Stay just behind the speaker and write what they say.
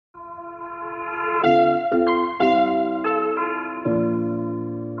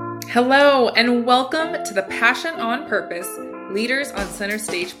Hello, and welcome to the Passion on Purpose Leaders on Center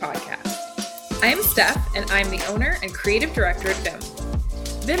Stage podcast. I am Steph, and I'm the owner and creative director at VIM.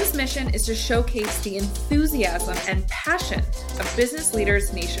 VIM's mission is to showcase the enthusiasm and passion of business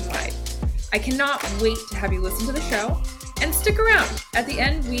leaders nationwide. I cannot wait to have you listen to the show, and stick around. At the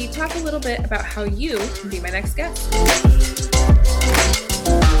end, we talk a little bit about how you can be my next guest.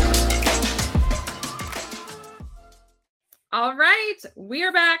 All right, we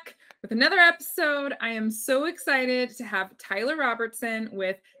are back with another episode. I am so excited to have Tyler Robertson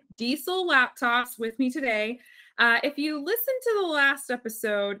with Diesel Laptops with me today. If you listened to the last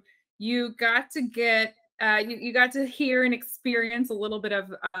episode, you got to get you got to hear and experience a little bit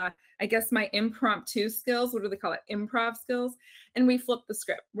of I guess my impromptu skills. What do they call it? Improv skills. And we flipped the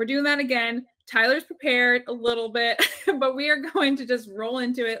script. We're doing that again. Tyler's prepared a little bit, but we are going to just roll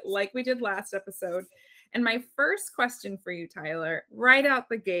into it like we did last episode. And my first question for you, Tyler, right out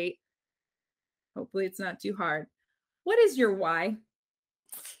the gate, hopefully it's not too hard. What is your why?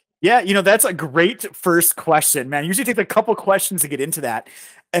 Yeah, that's a great first question, man. Usually take a couple questions to get into that.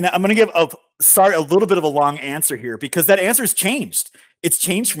 And I'm going to give a little bit of a long answer here because that answer has changed. It's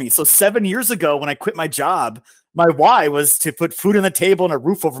changed for me. So 7 years ago, when I quit my job, my why was to put food on the table and a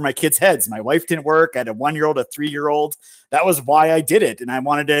roof over my kids' heads. My wife didn't work. I had a 1-year-old, a 3-year-old. That was why I did it. And I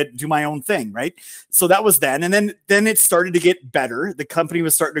wanted to do my own thing, right? So that was then. And then it started to get better. The company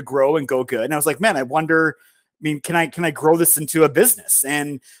was starting to grow and go good. And I was like, man, I wonder, can I grow this into a business?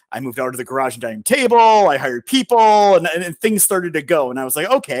 And I moved out of the garage and dining table. I hired people and things started to go. And I was like,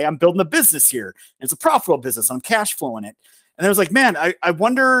 okay, I'm building a business here. And it's a profitable business. I'm cash flowing it. And I was like, man, I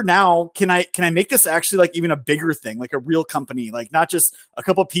wonder now, can I make this actually like even a bigger thing, like a real company, like not just a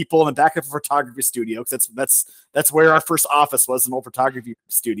couple of people in the back of a photography studio. Cause that's where our first office was, an old photography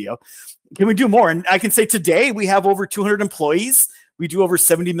studio. Can we do more? And I can say today we have over 200 employees. We do over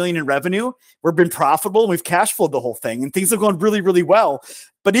 70 million in revenue. We've been profitable and we've cash flowed the whole thing and things are going really, really well.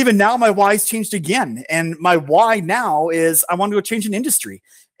 But even now my why's changed again. And my why now is I want to go change an industry.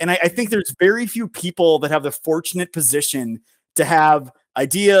 And I think there's very few people that have the fortunate position to have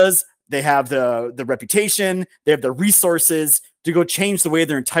ideas. They have the reputation, they have the resources to go change the way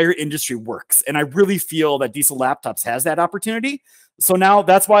their entire industry works. And I really feel that Diesel Laptops has that opportunity. So now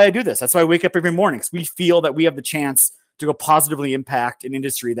that's why I do this. That's why I wake up every morning, because we feel that we have the chance to go positively impact an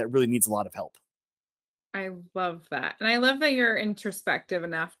industry that really needs a lot of help. I love that. And I love that you're introspective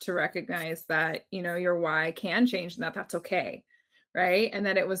enough to recognize that, your why can change and that's okay. Right. And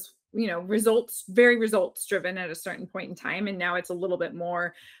that it was, very results driven at a certain point in time. And now it's a little bit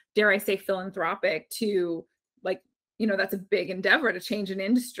more, dare I say, philanthropic to that's a big endeavor to change an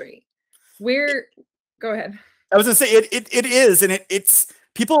industry. Go ahead. I was gonna say it is. And it's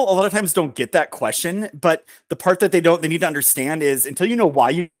people a lot of times don't get that question, but the part that they need to understand is until you know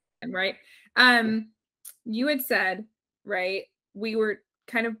why you. Right. You had said, right, we were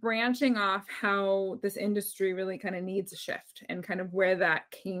kind of branching off how this industry really kind of needs a shift and kind of where that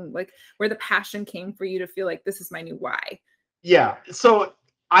came, like where the passion came for you to feel like this is my new why. Yeah. So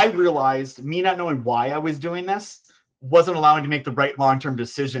I realized me not knowing why I was doing this wasn't allowing me to make the right long-term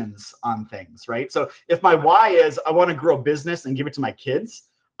decisions on things, right? So if my why is I want to grow a business and give it to my kids,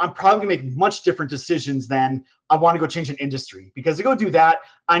 I'm probably gonna make much different decisions than I want to go change an industry. Because to go do that,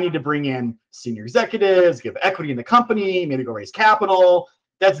 I need to bring in senior executives, give equity in the company, maybe go raise capital.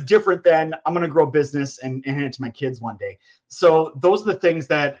 That's different than I'm going to grow a business and hand it to my kids one day. So those are the things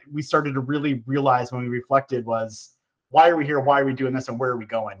that we started to really realize when we reflected was, why are we here? Why are we doing this? And where are we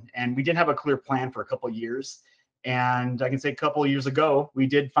going? And we didn't have a clear plan for a couple of years. And I can say a couple of years ago, we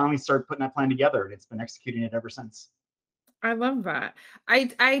did finally start putting that plan together and it's been executing it ever since. I love that.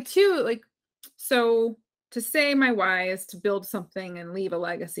 I too, so to say my why is to build something and leave a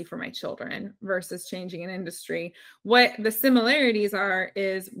legacy for my children versus changing an industry. What the similarities are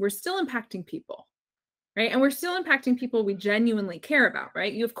is we're still impacting people, right? And we're still impacting people we genuinely care about,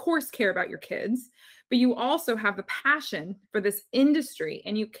 right? You of course care about your kids, but you also have the passion for this industry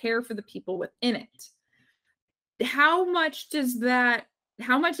and you care for the people within it. How much is that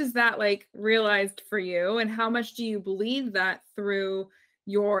realized for you? And how much do you believe that through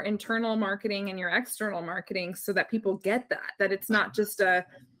your internal marketing and your external marketing so that people get that it's not just a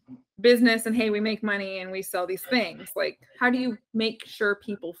business and hey, we make money and we sell these things? Like, how do you make sure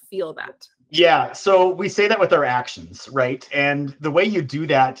people feel that? Yeah. So we say that with our actions, right? And the way you do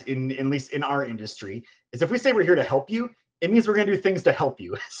that at least in our industry is if we say we're here to help you, it means we're going to do things to help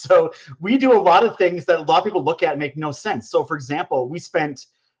you. So we do a lot of things that a lot of people look at and make no sense. So for example, we spent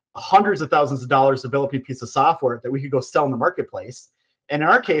hundreds of thousands of dollars developing a piece of software that we could go sell in the marketplace. And in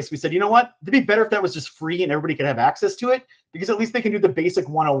our case, we said, you know what? It'd be better if that was just free and everybody could have access to it, because at least they can do the basic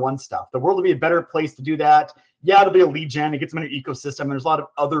 101 stuff. The world will be a better place to do that. Yeah, it'll be a lead gen. It gets them in an ecosystem. There's a lot of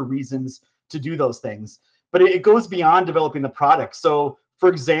other reasons to do those things. But it goes beyond developing the product. So, for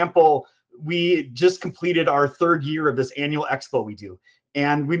example, we just completed our 3rd year of this annual expo we do.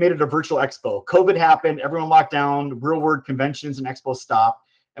 And we made it a virtual expo. COVID happened. Everyone locked down. Real world conventions and expos stopped.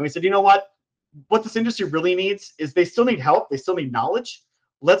 And we said, you know what this industry really needs is they still need help. They still need knowledge.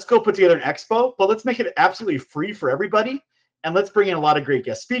 Let's go put together an expo, but let's make it absolutely free for everybody. And let's bring in a lot of great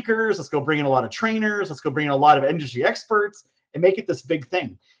guest speakers. Let's go bring in a lot of trainers. Let's go bring in a lot of industry experts and make it this big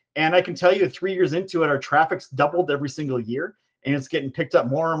thing. And I can tell you 3 years into it, our traffic's doubled every single year, and it's getting picked up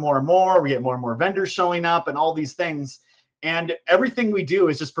more and more and more. We get more and more vendors showing up and all these things. And everything we do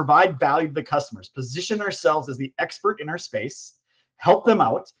is just provide value to the customers, position ourselves as the expert in our space, help them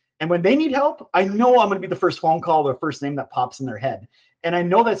out. And when they need help, I know I'm going to be the first phone call or first name that pops in their head. And I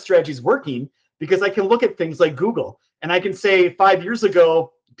know that strategy is working because I can look at things like Google and I can say 5 years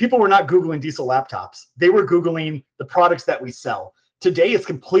ago, people were not Googling diesel laptops. They were Googling the products that we sell. Today, it's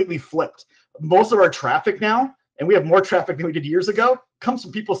completely flipped. Most of our traffic now, and we have more traffic than we did years ago, comes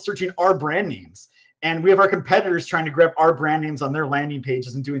from people searching our brand names. And we have our competitors trying to grab our brand names on their landing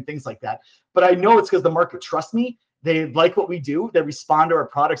pages and doing things like that. But I know it's because the market trusts me. They like what we do. They respond to our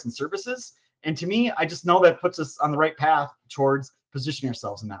products and services. And to me, I just know that puts us on the right path towards positioning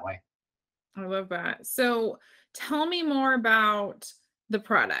ourselves in that way. I love that. So tell me more about the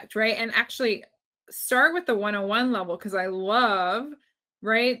product, right? And actually start with the 101 level, because I love,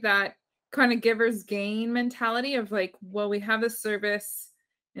 right, that kind of giver's gain mentality of like, well, we have this service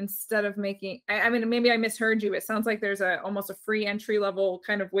instead of making, I mean, maybe I misheard you. It sounds like there's almost a free entry level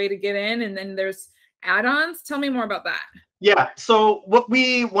kind of way to get in, and then there's add-ons. Tell me more about that. Yeah. So what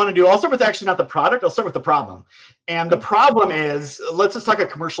we want to do, I'll start with actually not the product. I'll start with the problem. And the problem is, let's just talk about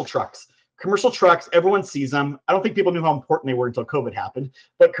commercial trucks. Commercial trucks, everyone sees them. I don't think people knew how important they were until COVID happened,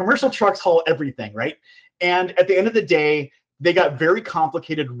 but commercial trucks haul everything, right? And at the end of the day, they got very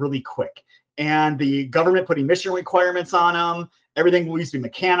complicated really quick. And the government put emission requirements on them. Everything used to be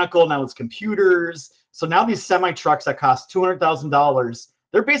mechanical. Now it's computers. So now these semi trucks that cost $200,000,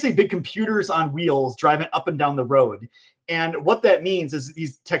 they're basically big computers on wheels driving up and down the road. And what that means is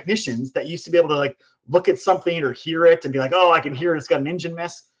these technicians that used to be able to like look at something or hear it and be like, oh, I can hear it, it's got an engine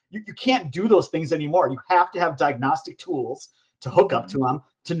miss. You can't do those things anymore. You have to have diagnostic tools to hook up to them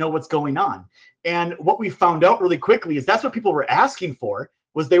to know what's going on. And what we found out really quickly is that's what people were asking for,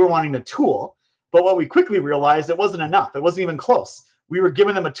 was they were wanting a tool. But what we quickly realized, it wasn't enough. It wasn't even close. We were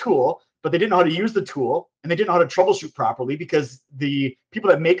giving them a tool, but they didn't know how to use the tool, and they didn't know how to troubleshoot properly because the people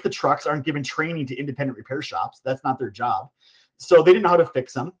that make the trucks aren't given training to independent repair shops. That's not their job. So they didn't know how to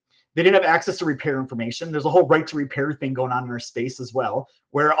fix them. They didn't have access to repair information. There's a whole right to repair thing going on in our space as well,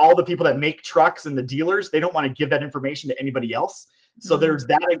 where all the people that make trucks and the dealers, they don't want to give that information to anybody else. So there's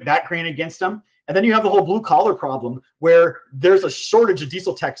that grain against them. And then you have the whole blue collar problem where there's a shortage of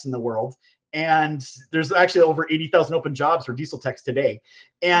diesel techs in the world. And there's actually over 80,000 open jobs for diesel techs today.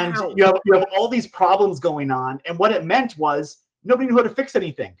 And Wow. you have all these problems going on. And what it meant was nobody knew how to fix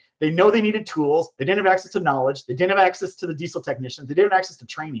anything. They know they needed tools. They didn't have access to knowledge. They didn't have access to the diesel technicians. They didn't have access to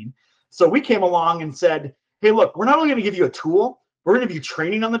training. So we came along and said, hey, look, we're not only going to give you a tool, we're going to give you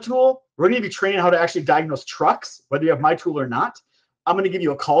training on the tool. We're going to give you training on how to actually diagnose trucks, whether you have my tool or not. I'm going to give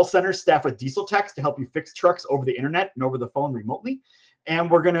you a call center staffed with diesel techs to help you fix trucks over the internet and over the phone remotely.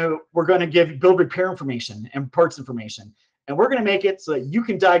 And we're going to build repair information and parts information. And we're going to make it so that you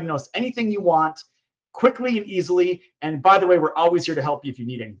can diagnose anything you want quickly and easily. And by the way, we're always here to help you if you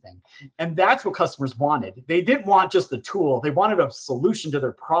need anything. And that's what customers wanted. They didn't want just the tool. They wanted a solution to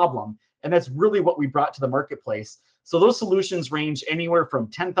their problem. And that's really what we brought to the marketplace. So those solutions range anywhere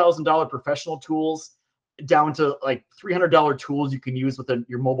from $10,000 professional tools down to like $300 tools you can use with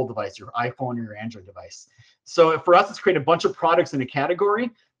your mobile device, your iPhone or your Android device. So for us, it's create a bunch of products in a category,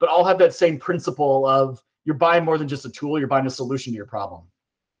 but all have that same principle of you're buying more than just a tool, you're buying a solution to your problem.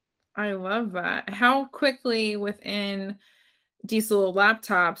 I love that. How quickly within diesel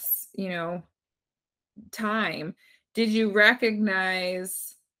laptops, time, did you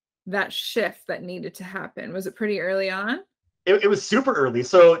recognize that shift that needed to happen? Was it pretty early on? It was super early.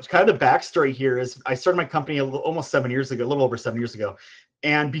 So kind of the backstory here is I started my company almost 7 years ago, a little over 7 years ago.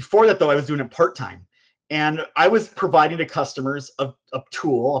 And before that, though, I was doing it part-time. And I was providing to customers a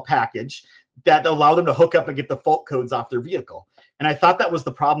tool, a package that allowed them to hook up and get the fault codes off their vehicle. And I thought that was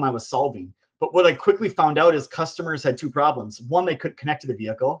the problem I was solving. But what I quickly found out is customers had two problems. One, they couldn't connect to the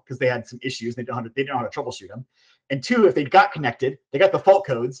vehicle because they had some issues. They didn't know how to troubleshoot them. And two, if they got connected, they got the fault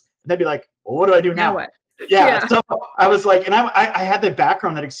codes, and they'd be like, well, what do I do now? What? Yeah. So I was like, and I had that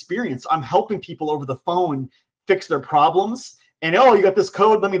background, that experience. I'm helping people over the phone fix their problems. And oh, you got this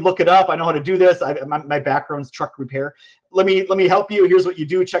code. Let me look it up. I know how to do this. My background's truck repair. Let me help you. Here's what you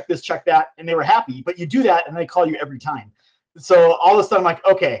do. Check this, check that. And they were happy. But you do that, and they call you every time. So all of a sudden, I'm like,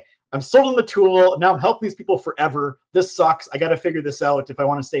 okay, I'm sold on the tool. Now I'm helping these people forever. This sucks. I got to figure this out if I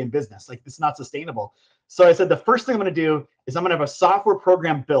want to stay in business. Like, this is not sustainable. So I said, the first thing I'm going to do is I'm going to have a software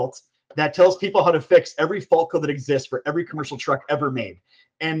program built that tells people how to fix every fault code that exists for every commercial truck ever made.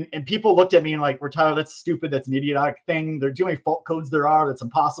 And people looked at me and like, we're Tyler, that's stupid. That's an idiotic thing. There's too many fault codes there are. That's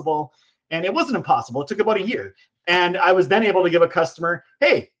impossible. And it wasn't impossible. It took about a year. And I was then able to give a customer,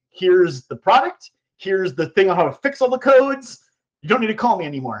 hey, here's the product. Here's the thing on how to fix all the codes. You don't need to call me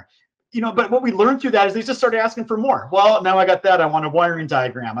anymore. But what we learned through that is they just started asking for more. Well, now I got that. I want a wiring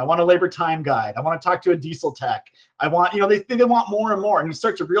diagram. I want a labor time guide. I want to talk to a diesel tech. I want, they want more and more. And you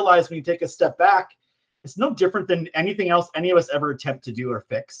start to realize when you take a step back, it's no different than anything else any of us ever attempt to do or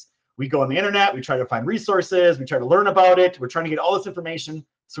fix. We go on the internet, we try to find resources, we try to learn about it. We're trying to get all this information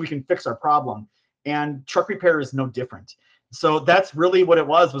so we can fix our problem. And truck repair is no different. So that's really what it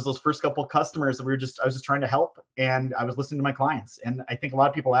was those first couple of customers that I was just trying to help, and I was listening to my clients. And I think a lot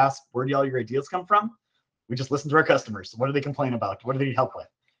of people ask, where do all your ideas come from? We just listen to our customers. What do they complain about? What do they need help with?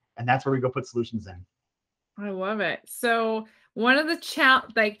 And that's where we go put solutions in. I love it. So one of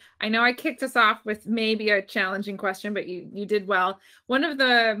the I know I kicked us off with maybe a challenging question, but you did well. One of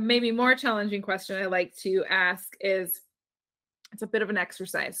the maybe more challenging question I like to ask is, it's a bit of an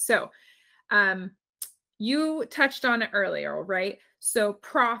exercise. So, you touched on it earlier, right? So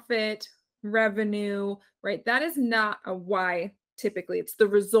profit, revenue, right? That is not a why typically. It's the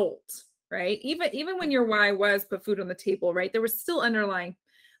result, right? Even when your why was put food on the table, right? There was still underlying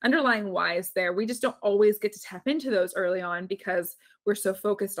whys there. We just don't always get to tap into those early on because we're so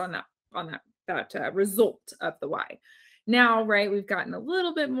focused on that result of the why. Now, right, we've gotten a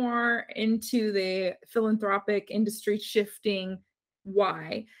little bit more into the philanthropic industry shifting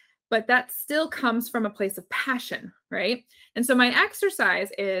why, but that still comes from a place of passion, right? And so my exercise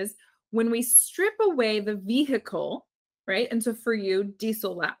is, when we strip away the vehicle, right? And so for you,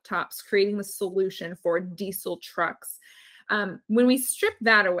 diesel laptops, creating the solution for diesel trucks. When we strip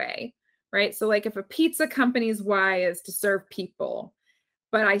that away, right? So like if a pizza company's why is to serve people,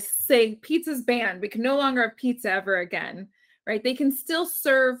 but I say pizza's banned, we can no longer have pizza ever again, right? They can still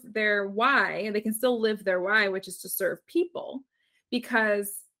serve their why, and they can still live their why, which is to serve people,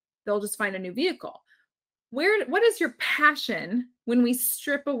 because they'll just find a new vehicle. What is your passion when we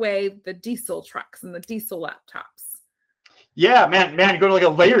strip away the diesel trucks and the diesel laptops? Yeah, man, you go to like a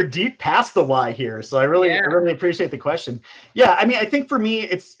layer deep past the why here. So I really appreciate the question. Yeah, I mean, I think for me,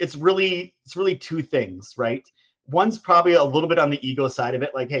 it's really two things, right? One's probably a little bit on the ego side of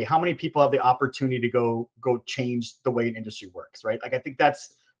it. Like, hey, how many people have the opportunity to go change the way an industry works, right? Like, I think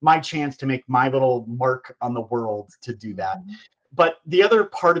that's my chance to make my little mark on the world to do that. Mm-hmm. But the other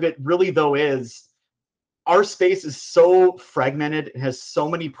part of it really, though, is our space is so fragmented. It has so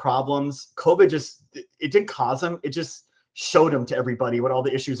many problems. COVID it didn't cause them. It just showed them to everybody what all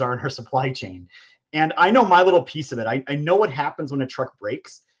the issues are in our supply chain. And I know my little piece of it. I know what happens when a truck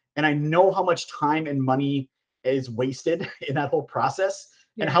breaks, and I know how much time and money is wasted in that whole process,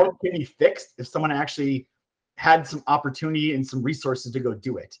 and how it can be fixed if someone actually had some opportunity and some resources to go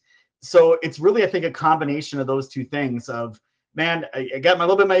do it. So it's really, I think, a combination of those two things of, man, I got a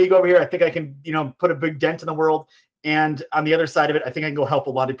little bit of my ego over here. I think I can, put a big dent in the world. And on the other side of it, I think I can go help a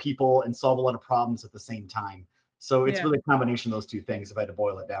lot of people and solve a lot of problems at the same time. So it's really a combination of those two things, if I had to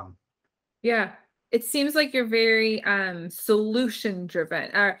boil it down. Yeah. It seems like you're very solution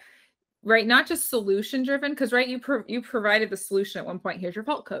driven, right? Not just solution driven, because right, you provided the solution at one point. Here's your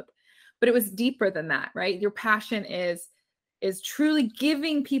fault code, but it was deeper than that, right? Your passion is truly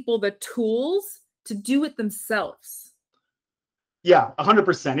giving people the tools to do it themselves. Yeah,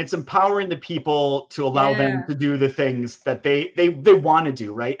 100%. It's empowering the people to allow them to do the things that they want to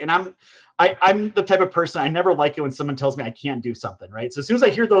do, right? And I'm the type of person, I never like it when someone tells me I can't do something, right? So as soon as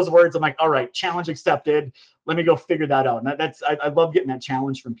I hear those words, I'm like, all right, challenge accepted. Let me go figure that out. And I love getting that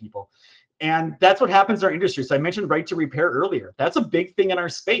challenge from people. And that's what happens in our industry. So I mentioned right to repair earlier. That's a big thing in our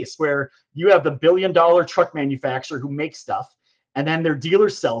space, where you have the $1 billion truck manufacturer who makes stuff, and then their dealer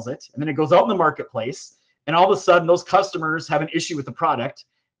sells it, and then it goes out in the marketplace. And all of a sudden, those customers have an issue with the product,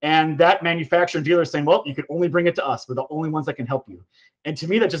 and that manufacturer and dealer is saying, well, you can only bring it to us. We're the only ones that can help you. And to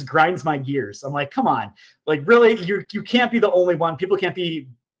me, that just grinds my gears. I'm like, come on, like, really, you can't be the only one. People can't be,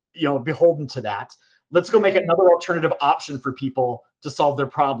 beholden to that. Let's go make another alternative option for people to solve their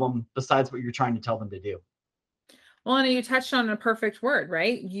problem besides what you're trying to tell them to do. Well, and you touched on a perfect word,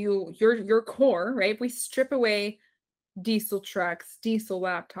 right? Your core, right? If we strip away diesel trucks, diesel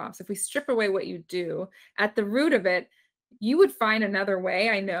laptops, if we strip away what you do, at the root of it, you would find another way.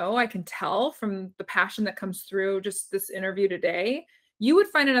 I know, I can tell from the passion that comes through just this interview today. You would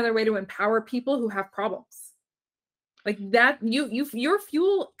find another way to empower people who have problems. Like that, your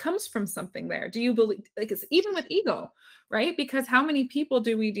fuel comes from something there. Do you believe, like, it's even with ego, right? Because how many people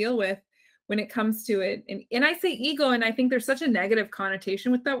do we deal with when it comes to it? And I say ego, and I think there's such a negative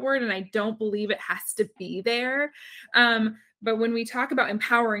connotation with that word, and I don't believe it has to be there. But when we talk about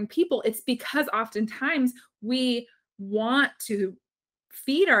empowering people, it's because oftentimes we want to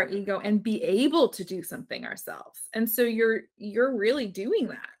feed our ego and be able to do something ourselves. And so you're really doing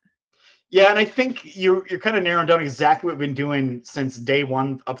that. Yeah, and I think you're kind of narrowing down exactly what we've been doing since day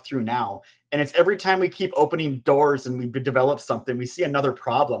one up through now. And it's every time we keep opening doors and we develop something, we see another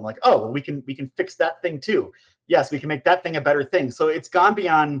problem. Like, oh, well, we can fix that thing too. Yes, we can make that thing a better thing. So it's gone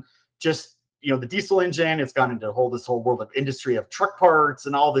beyond just the diesel engine. It's gone into this whole world of industry of truck parts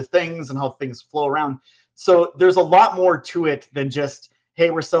and all the things and how things flow around. So there's a lot more to it than just, hey,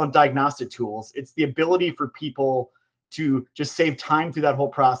 we're selling diagnostic tools. It's the ability for people to just save time through that whole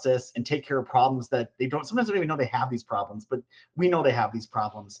process and take care of problems that sometimes they don't even know they have these problems, but we know they have these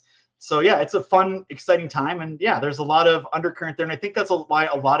problems. So yeah, it's a fun, exciting time. And yeah, there's a lot of undercurrent there. And I think that's why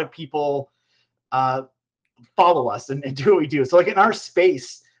a lot of people follow us and do what we do. So like in our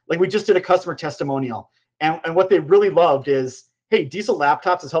space, like we just did a customer testimonial, and what they really loved is, hey, Diesel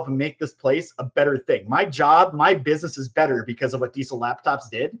Laptops is helping make this place a better thing. My job, my business is better because of what Diesel Laptops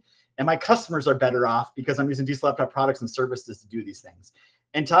did. And my customers are better off because I'm using Diesel Laptop products and services to do these things.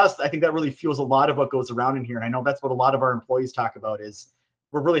 And to us, I think that really fuels a lot of what goes around in here. And I know that's what a lot of our employees talk about is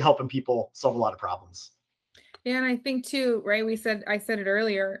we're really helping people solve a lot of problems. Yeah, and I think too, right? I said it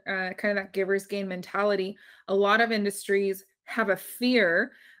earlier, kind of that giver's gain mentality. A lot of industries have a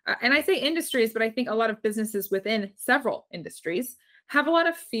fear, and I say industries, but I think a lot of businesses within several industries have a lot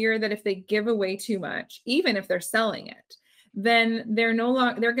of fear that if they give away too much, even if they're selling it, then they're no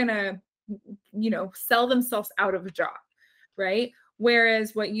longer, they're gonna, sell themselves out of a job, right?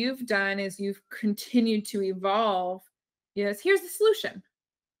 Whereas what you've done is you've continued to evolve. Yes, here's the solution,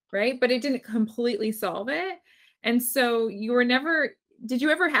 right? But it didn't completely solve it. And so did you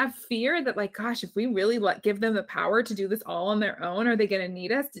ever have fear that, like, gosh, if we really give them the power to do this all on their own, are they going to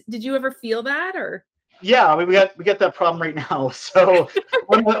need us? Did you ever feel that? Or yeah, I mean, we got that problem right now. So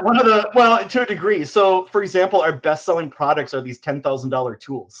well, to a degree. So for example, our best-selling products are these $10,000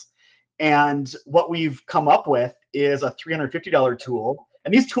 tools. And what we've come up with is a $350 tool.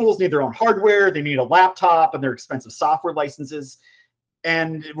 And these tools need their own hardware, they need a laptop, and they're expensive software licenses.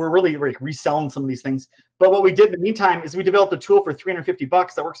 And we're really like reselling some of these things. But what we did in the meantime is we developed a tool for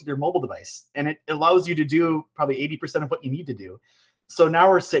 $350 that works with your mobile device, and it allows you to do probably 80% of what you need to do. So now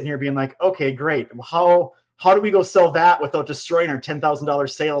we're sitting here being like, okay, great. How do we go sell that without destroying our $10,000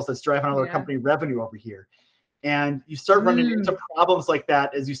 sales that's driving all our company revenue over here? And you start running into problems like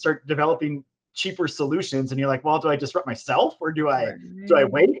that as you start developing cheaper solutions, and you're like, well, do I disrupt myself, or do I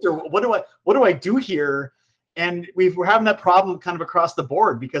wait, or what do I do here? And we're having that problem kind of across the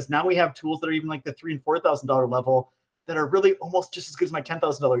board, because now we have tools that are even like the $3,000 and $4,000 level that are really almost just as good as my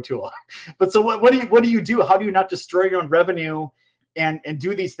 $10,000 tool. But so what do you do? How do you not destroy your own revenue and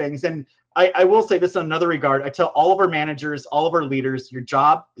do these things? And I will say this in another regard. I tell all of our managers, all of our leaders, your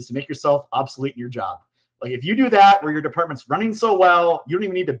job is to make yourself obsolete in your job. Like if you do that where your department's running so well, you don't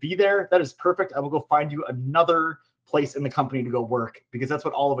even need to be there. That is perfect. I will go find you another place in the company to go work, because that's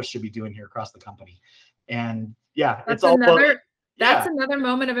what all of us should be doing here across the company. And yeah, that's another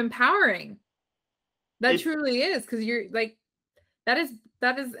moment of empowering. That truly is, because you're like, that is,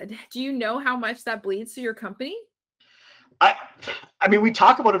 do you know how much that bleeds to your company? I mean, we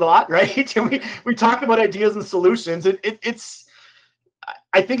talk about it a lot, right? And we talk about ideas and solutions. It's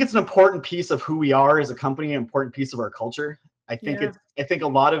I think it's an important piece of who we are as a company, an important piece of our culture. I think a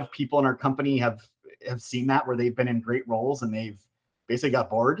lot of people in our company have seen that, where they've been in great roles and they've basically got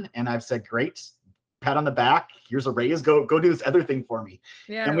bored, and I've said, great, pat on the back, here's a raise, go do this other thing for me.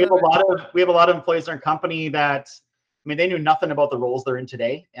 Yeah, and we have a lot of employees in our company that, I mean, they knew nothing about the roles they're in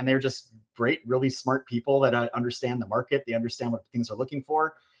today, and they're just great, really smart people that understand the market. They understand what things are looking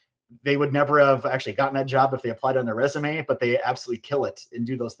for. They would never have actually gotten that job if they applied on their resume, but they absolutely kill it and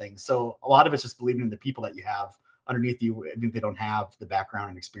do those things. So a lot of it's just believing in the people that you have underneath you, even if they don't have the background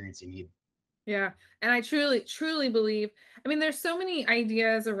and experience you need. Yeah. And I truly believe, I mean, there's so many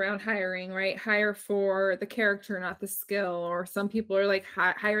ideas around hiring, right? Hire for the character, not the skill. Or some people are like,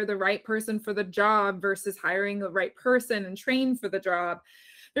 hire the right person for the job versus hiring the right person and train for the job.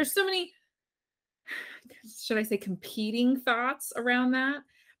 There's so many should I say, competing thoughts around that.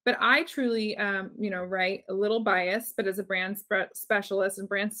 But I truly, right, a little biased, but as a brand specialist and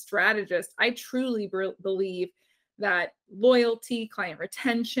brand strategist, I truly believe that loyalty, client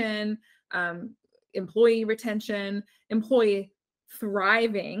retention, employee retention, employee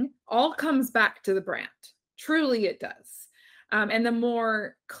thriving all comes back to the brand. Truly it does. And the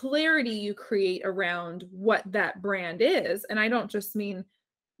more clarity you create around what that brand is, and I don't just mean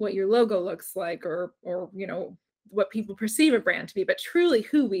what your logo looks like or what people perceive a brand to be, but truly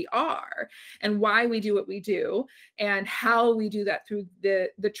who we are and why we do what we do and how we do that through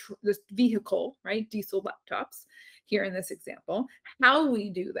this vehicle, right? Diesel laptops here in this example. How we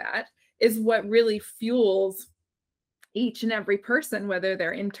do that is what really fuels each and every person, whether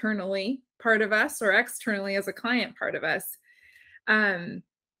they're internally part of us or externally as a client part of us.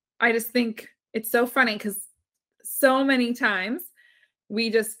 I just think it's so funny because so many times we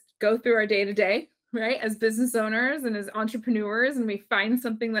just go through our day-to-day, right, as business owners and as entrepreneurs, and we find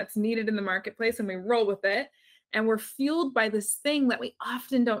something that's needed in the marketplace and we roll with it. And we're fueled by this thing that we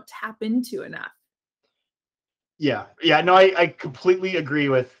often don't tap into enough. Yeah. No, I completely agree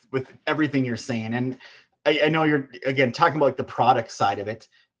with everything you're saying. And I know you're, again, talking about like the product side of it.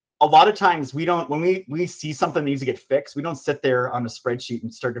 A lot of times when we see something that needs to get fixed, we don't sit there on a spreadsheet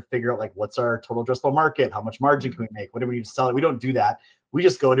and start to figure out like, what's our total addressable market? How much margin can we make? What do we need to sell it? We don't do that. We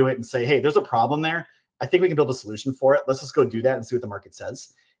just go to it and say, hey, there's a problem there. I think we can build a solution for it. Let's just go do that and see what the market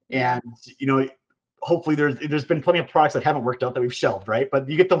says. And, hopefully there's been plenty of products that haven't worked out that we've shelved, right? But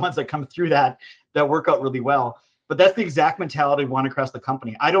you get the ones that come through that work out really well. But that's the exact mentality we want across the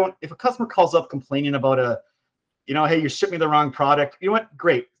company. If a customer calls up complaining about hey, you shipped me the wrong product, you know what?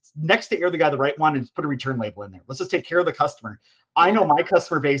 Great. Next day, you're the guy, the right one, and just put a return label in there. Let's just take care of the customer. I know my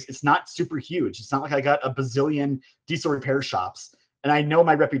customer base, it's not super huge. It's not like I got a bazillion diesel repair shops. And I know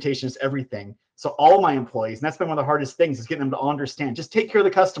my reputation is everything. So all my employees, and that's been one of the hardest things, is getting them to all understand, just take care of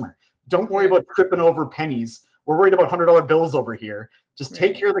the customer. Don't worry about tripping over pennies. We're worried about $100 bills over here. Just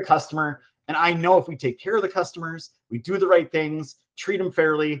take care of the customer. And I know if we take care of the customers, we do the right things, treat them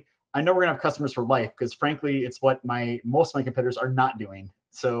fairly, I know we're gonna have customers for life, because frankly, it's what most of my competitors are not doing.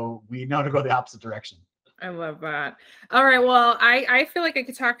 So we know to go the opposite direction. I love that. All right. Well, I feel like I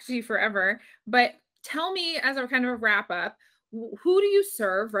could talk to you forever, but tell me, as a kind of a wrap up, who do you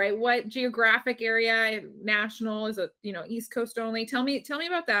serve, right? What geographic area? National? Is it, East Coast only? Tell me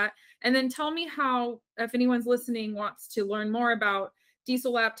about that. And then tell me how, if anyone's listening wants to learn more about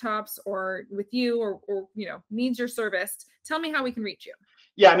Diesel Laptops or with you or needs your service, tell me how we can reach you.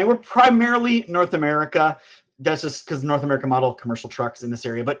 Yeah, I mean, we're primarily North America. That's just because North America model commercial trucks in this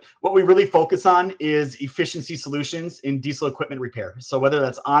area. But what we really focus on is efficiency solutions in diesel equipment repair. So whether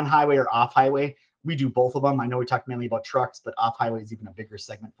that's on highway or off highway, we do both of them. I know we talked mainly about trucks, but off highway is even a bigger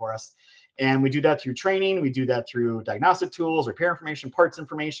segment for us. And we do that through training. We do that through diagnostic tools, repair information, parts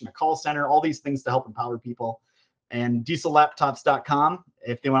information, a call center, all these things to help empower people. And diesellaptops.com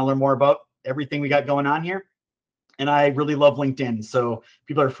if they want to learn more about everything we got going on here. And I really love LinkedIn. So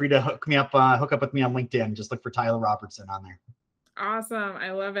people are free to hook up with me on LinkedIn. Just look for Tyler Robertson on there. Awesome.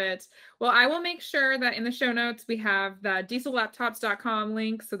 I love it. Well, I will make sure that in the show notes, we have the diesellaptops.com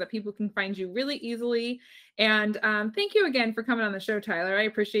link so that people can find you really easily. And thank you again for coming on the show, Tyler. I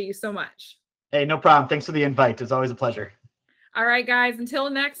appreciate you so much. Hey, no problem. Thanks for the invite. It's always a pleasure. All right, guys, until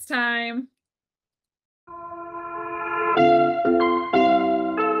next time.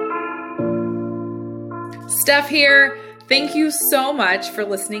 Steph here. Thank you so much for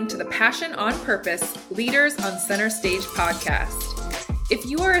listening to the Passion on Purpose Leaders on Center Stage podcast. If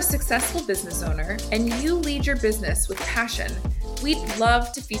you are a successful business owner and you lead your business with passion, we'd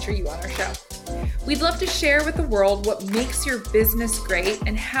love to feature you on our show. We'd love to share with the world what makes your business great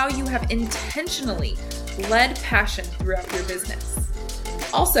and how you have intentionally led passion throughout your business.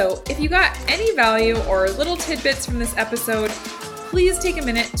 Also, if you got any value or little tidbits from this episode, please take a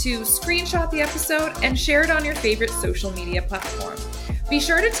minute to screenshot the episode and share it on your favorite social media platform. Be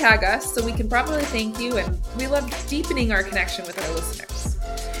sure to tag us so we can properly thank you, and we love deepening our connection with our listeners.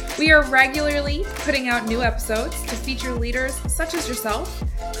 We are regularly putting out new episodes to feature leaders such as yourself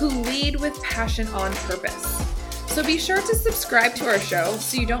who lead with passion on purpose. So be sure to subscribe to our show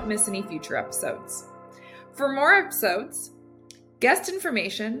so you don't miss any future episodes. For more episodes, guest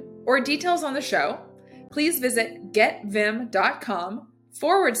information, or details on the show, please visit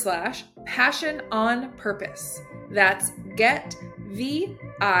getvim.com/passion on purpose. That's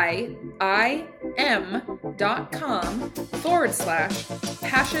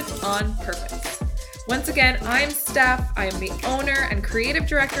getvim.com/passion on purpose. Once again, I'm Steph. I am the owner and creative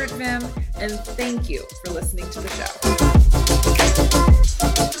director at Vim, and thank you for listening to the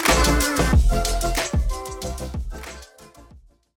show.